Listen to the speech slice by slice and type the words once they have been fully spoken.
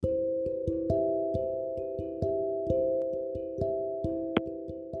अब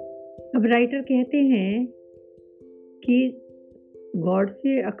राइटर कहते हैं कि गॉड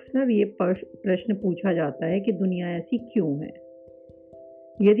से अक्सर ये प्रश्न पूछा जाता है कि दुनिया ऐसी क्यों है।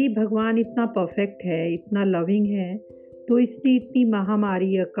 यदि भगवान इतना परफेक्ट है, इतना लविंग है, तो इसने इतनी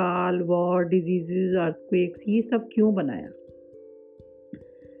महामारी, अकाल, वॉर, डिजीजेस, अर्थक्वेक्स ये सब क्यों बनाया।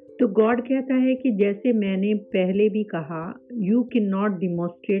 तो गॉड कहता है कि जैसे मैंने पहले भी कहा, you can not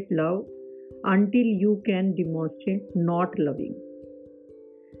demonstrate love until you can demonstrate not loving.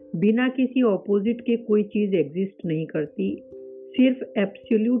 बिना किसी ऑपोजिट के कोई चीज़ एग्जिस्ट नहीं करती। सिर्फ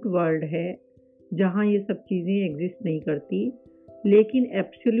एब्सोल्यूट वर्ल्ड है जहाँ ये सब चीज़ें एग्जिस्ट नहीं करती। लेकिन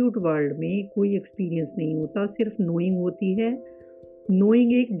एब्सोल्यूट वर्ल्ड में कोई एक्सपीरियंस नहीं होता, सिर्फ नोइंग होती है।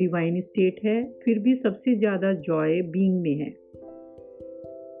 नोइंग एक डिवाइन स्टेट है। फिर भी सबसे ज़्यादा जॉय बीइंग में है,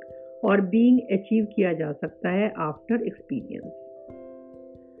 और बीइंग अचीव किया जा सकता है after experience.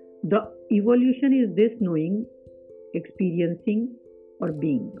 The evolution is this knowing, experiencing और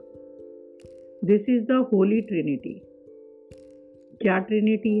being. This is the holy trinity. क्या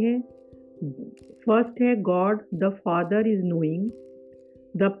ट्रिनिटी है? फर्स्ट है God the father is knowing,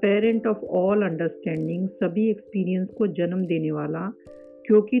 the parent of all understanding, सभी एक्सपीरियंस को जन्म देने वाला,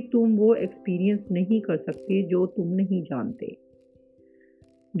 क्योंकि तुम वो एक्सपीरियंस नहीं कर सकते जो तुम नहीं जानते।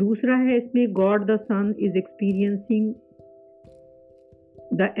 दूसरा है इसमें God the sun is experiencing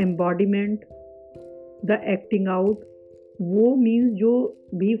the embodiment, the acting out. वो मीन्स जो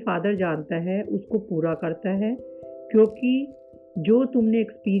भी फादर जानता है उसको पूरा करता है, क्योंकि जो तुमने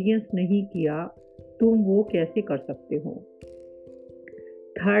एक्सपीरियंस नहीं किया तुम वो कैसे कर सकते हो।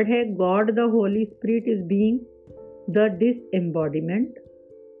 थर्ड है God the Holi spirit is being the डिसएम्बॉडीमेंट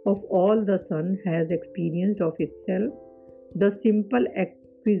of all the sun has experienced of itself. The simple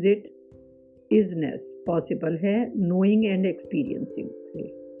exquisite easiness possible है नोइंग एंड एक्सपीरियंसिंग से।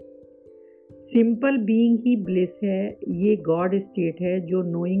 सिंपल बीइंग ही ब्लिस है। ये गॉड स्टेट है जो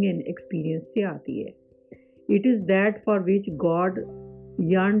नोइंग एंड एक्सपीरियंस से आती है। It is that for which God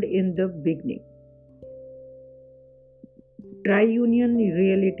yearned in the beginning. Triunion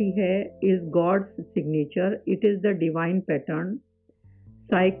reality है is God's signature. It is the divine pattern.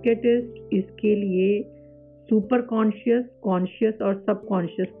 Psychiatrist इसके लिए सुपर कॉन्शियस, कॉन्शियस और सब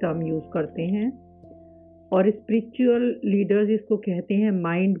कॉन्शियस टर्म यूज करते हैं, और स्पिरिचुअल लीडर्स इसको कहते हैं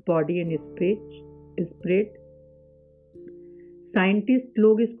mind, body and spirit. Scientist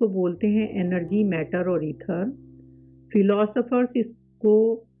लोग इसको बोलते हैं एनर्जी, मैटर और ईथर। फिलोसोफर्स इसको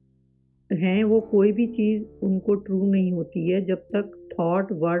हैं, वो कोई भी चीज़ उनको ट्रू नहीं होती है जब तक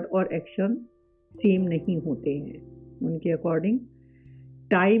थॉट, वर्ड और एक्शन सेम नहीं होते हैं उनके अकॉर्डिंग।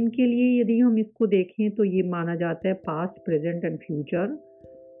 टाइम के लिए यदि हम इसको देखें तो ये माना जाता है पास्ट, प्रेजेंट एंड फ्यूचर,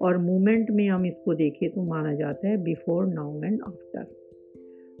 और मूवमेंट में हम इसको देखें तो माना जाता है before, now and after.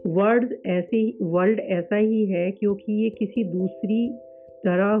 World ऐसा ही है क्योंकि ये किसी दूसरी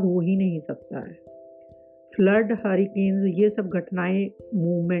तरह हो ही नहीं सकता है। फ्लड, हरिकेन्स, ये सब घटनाएं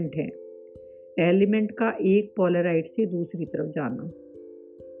मूवमेंट हैं, एलिमेंट का एक पोलराइट से दूसरी तरफ जाना।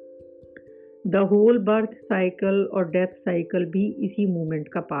 द होल बर्थ साइकिल और डेथ साइकिल भी इसी मूवमेंट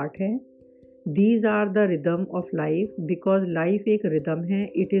का पार्ट है। These are the rhythm of life, because life एक rhythm है.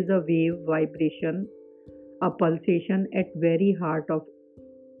 It is a wave, vibration, a pulsation at very heart of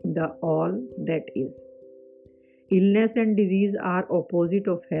the all that is. Illness and disease are opposite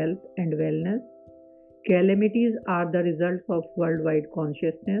of health and wellness. Calamities are the results of worldwide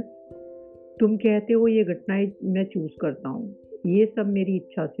consciousness. तुम कहते हो ये घटनाएं मैं choose करता हूँ, ये सब मेरी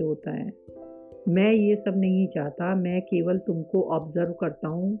इच्छा से होता है, मैं ये सब नहीं चाहता, मैं केवल तुमको ऑब्जर्व करता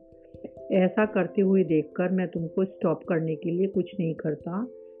हूँ। ऐसा करते हुए देखकर मैं तुमको स्टॉप करने के लिए कुछ नहीं करता,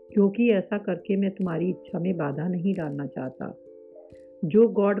 क्योंकि ऐसा करके मैं तुम्हारी इच्छा में बाधा नहीं डालना चाहता। जो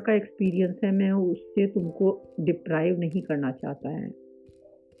गॉड का एक्सपीरियंस है मैं उससे तुमको डिप्राइव नहीं करना चाहता है।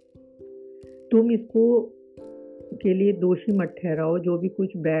 तुम इसको के लिए दोषी मत ठहराओ जो भी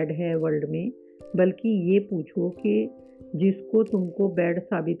कुछ बैड है वर्ल्ड में, बल्कि ये पूछो कि जिसको तुमको बैड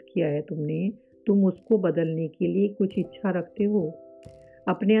साबित किया है तुमने, तुम उसको बदलने के लिए कुछ इच्छा रखते हो।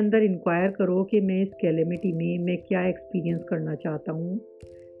 अपने अंदर इंक्वायर करो कि मैं इस कैलेमिटी में मैं क्या एक्सपीरियंस करना चाहता हूँ,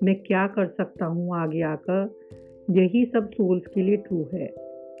 मैं क्या कर सकता हूँ आगे आकर। यही सब सोल्स के लिए ट्रू है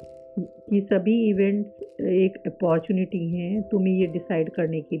कि सभी इवेंट्स एक अपॉर्चुनिटी हैं तुम्हें ये डिसाइड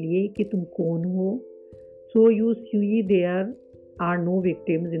करने के लिए कि तुम कौन हो। So you see there are no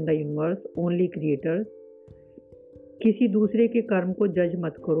victims in the universe, only creators. किसी दूसरे के कर्म को जज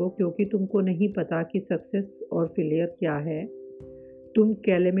मत करो, क्योंकि तुमको नहीं पता कि सक्सेस और फेलियर क्या है। तुम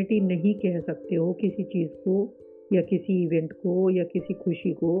कैलेमिटी नहीं कह सकते हो किसी चीज़ को या किसी इवेंट को या किसी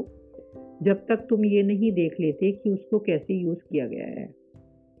खुशी को, जब तक तुम ये नहीं देख लेते कि उसको कैसे यूज़ किया गया है।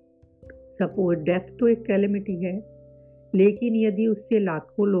 सपोज डेथ तो एक कैलेमिटी है, लेकिन यदि उससे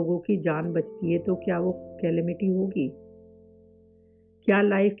लाखों लोगों की जान बचती है तो क्या वो कैलेमिटी होगी? क्या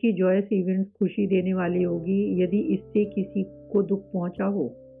लाइफ की जॉयस इवेंट्स खुशी देने वाली होगी यदि इससे किसी को दुख पहुंचा हो?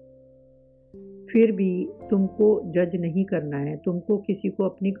 फिर भी तुमको जज नहीं करना है, तुमको किसी को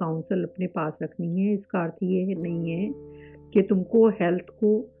अपनी काउंसिल अपने पास रखनी है। इसका अर्थ ये नहीं है कि तुमको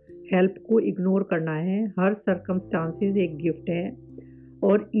हेल्प को इग्नोर करना है। हर सर्कमस्टांसेस एक गिफ्ट है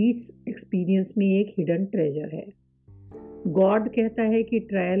और ईच एक्सपीरियंस में एक हिडन ट्रेजर है। गॉड कहता है कि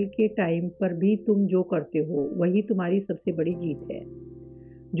ट्रायल के टाइम पर भी तुम जो करते हो वही तुम्हारी सबसे बड़ी जीत है।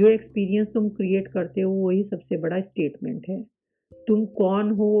 जो एक्सपीरियंस तुम क्रिएट करते हो वही सबसे बड़ा स्टेटमेंट है। तुम कौन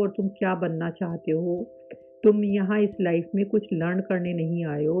हो और तुम क्या बनना चाहते हो। तुम यहाँ इस लाइफ में कुछ लर्न करने नहीं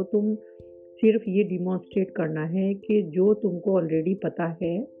आए हो, तुम सिर्फ ये डिमॉन्स्ट्रेट करना है कि जो तुमको ऑलरेडी पता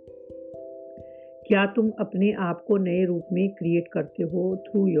है। क्या तुम अपने आप को नए रूप में क्रिएट करते हो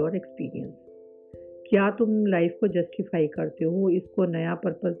थ्रू योर एक्सपीरियंस? क्या तुम लाइफ को जस्टिफाई करते हो, इसको नया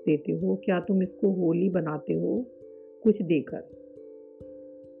पर्पस देते हो? क्या तुम इसको होली बनाते हो कुछ देकर?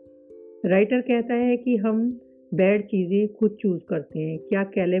 राइटर कहता है कि हम बैड चीज़ें खुद चूज करते हैं। क्या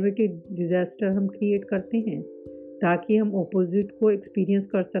कैलेमिटी डिजास्टर हम क्रिएट करते हैं ताकि हम ऑपोजिट को एक्सपीरियंस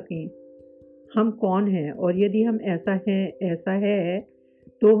कर सकें? हम कौन हैं और यदि हम ऐसा है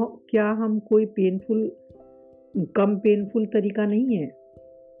तो क्या हम कोई कम पेनफुल तरीका नहीं है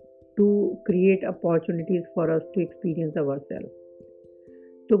to create opportunities for us to experience ourselves?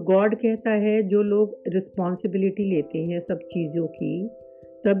 तो गॉड कहता है जो लोग रिस्पॉन्सिबिलिटी लेते हैं सब चीज़ों की,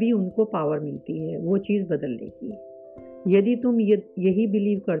 तभी उनको पावर मिलती है वो चीज़ बदलने की। यदि तुम यही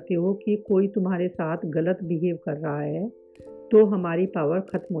बिलीव करते हो कि कोई तुम्हारे साथ गलत बिहेव कर रहा है तो हमारी पावर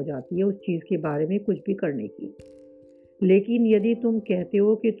खत्म हो जाती है उस चीज़ के बारे में कुछ भी करने की। लेकिन यदि तुम कहते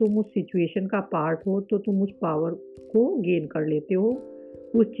हो कि तुम उस सिचुएशन का पार्ट हो तो तुम उस पावर को गेन कर लेते हो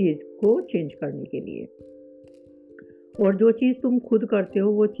उस चीज़ को चेंज करने के लिए। और जो चीज़ तुम खुद करते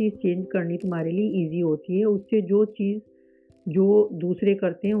हो वो चीज़ चेंज करनी तुम्हारे लिए ईजी होती है उससे जो चीज़ जो दूसरे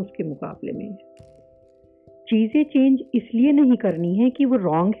करते हैं उसके मुकाबले में। चीज़ें चेंज इसलिए नहीं करनी है कि वो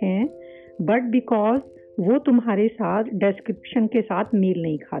रॉन्ग हैं, बट बिकॉज वो तुम्हारे साथ डिस्क्रिप्शन के साथ मेल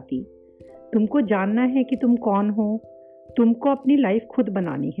नहीं खाती। तुमको जानना है कि तुम कौन हो, तुमको अपनी लाइफ खुद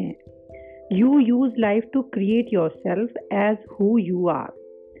बनानी है। You use life to create your self as who you are.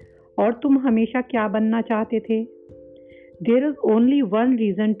 और तुम हमेशा क्या बनना चाहते थे? There is only one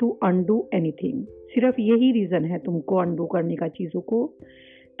reason to undo anything. सिर्फ यही रीजन है तुमको अनडू करने का चीज़ों को।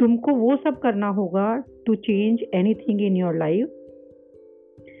 तुमको वो सब करना होगा to change anything in your life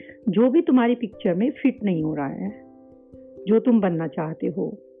जो भी तुम्हारी पिक्चर में फिट नहीं हो रहा है, जो तुम बनना चाहते हो।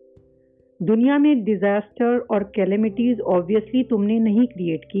 दुनिया में डिजास्टर और कैलेमिटीज ऑब्वियसली तुमने नहीं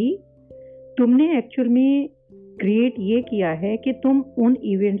क्रिएट की, तुमने एक्चुअल में क्रिएट ये किया है कि तुम उन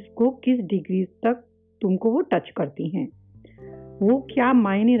इवेंट्स को किस डिग्री तक तुमको वो टच करती हैं, वो क्या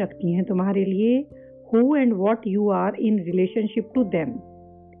मायने रखती हैं तुम्हारे लिए, who and what you are in relationship to them.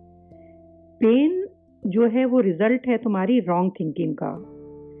 Pain जो है वो रिजल्ट है तुम्हारी रॉन्ग थिंकिंग का।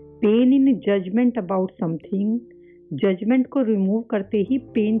 Pain in judgement about something, judgement को रिमूव करते ही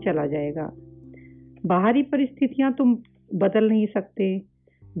पेन चला जाएगा। बाहरी परिस्थितियां तुम बदल नहीं सकते,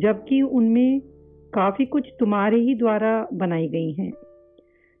 जबकि उनमें काफ़ी कुछ तुम्हारे ही द्वारा बनाई गई हैं,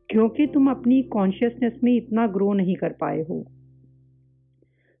 क्योंकि तुम अपनी कॉन्शियसनेस में इतना ग्रो नहीं कर पाए हो।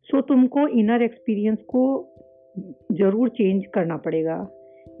 सो तुमको इनर एक्सपीरियंस को ज़रूर चेंज करना पड़ेगा।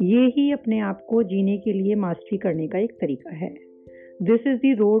 ये ही अपने आप को जीने के लिए मास्टरी करने का एक तरीका है। This is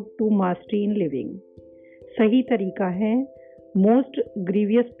the road to mastery in living. सही तरीका है मोस्ट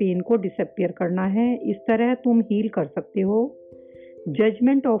ग्रीवियस पेन को डिसअपियर करना है। इस तरह तुम हील कर सकते हो।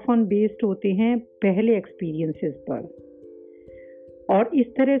 जजमेंट ऑफन बेस्ड होते हैं पहले एक्सपीरियंसेस पर, और इस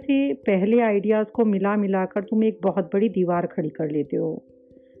तरह से पहले आइडियाज़ को मिला कर तुम एक बहुत बड़ी दीवार खड़ी कर लेते हो।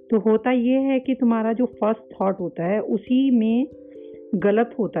 तो होता ये है कि तुम्हारा जो फर्स्ट थॉट होता है उसी में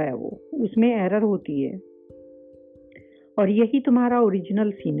गलत होता है, वो उसमें एरर होती है, और यही तुम्हारा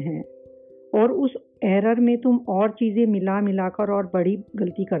ओरिजिनल सीन है। और उस एरर में तुम और चीज़ें मिलाकर और बड़ी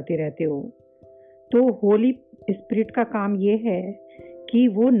गलती करते रहते हो। तो होली स्पिरिट का काम ये है कि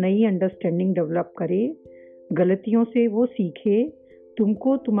वो नई अंडरस्टैंडिंग डेवलप करे, गलतियों से वो सीखे,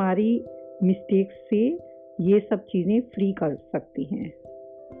 तुमको तुम्हारी मिस्टेक्स से ये सब चीज़ें फ्री कर सकती हैं।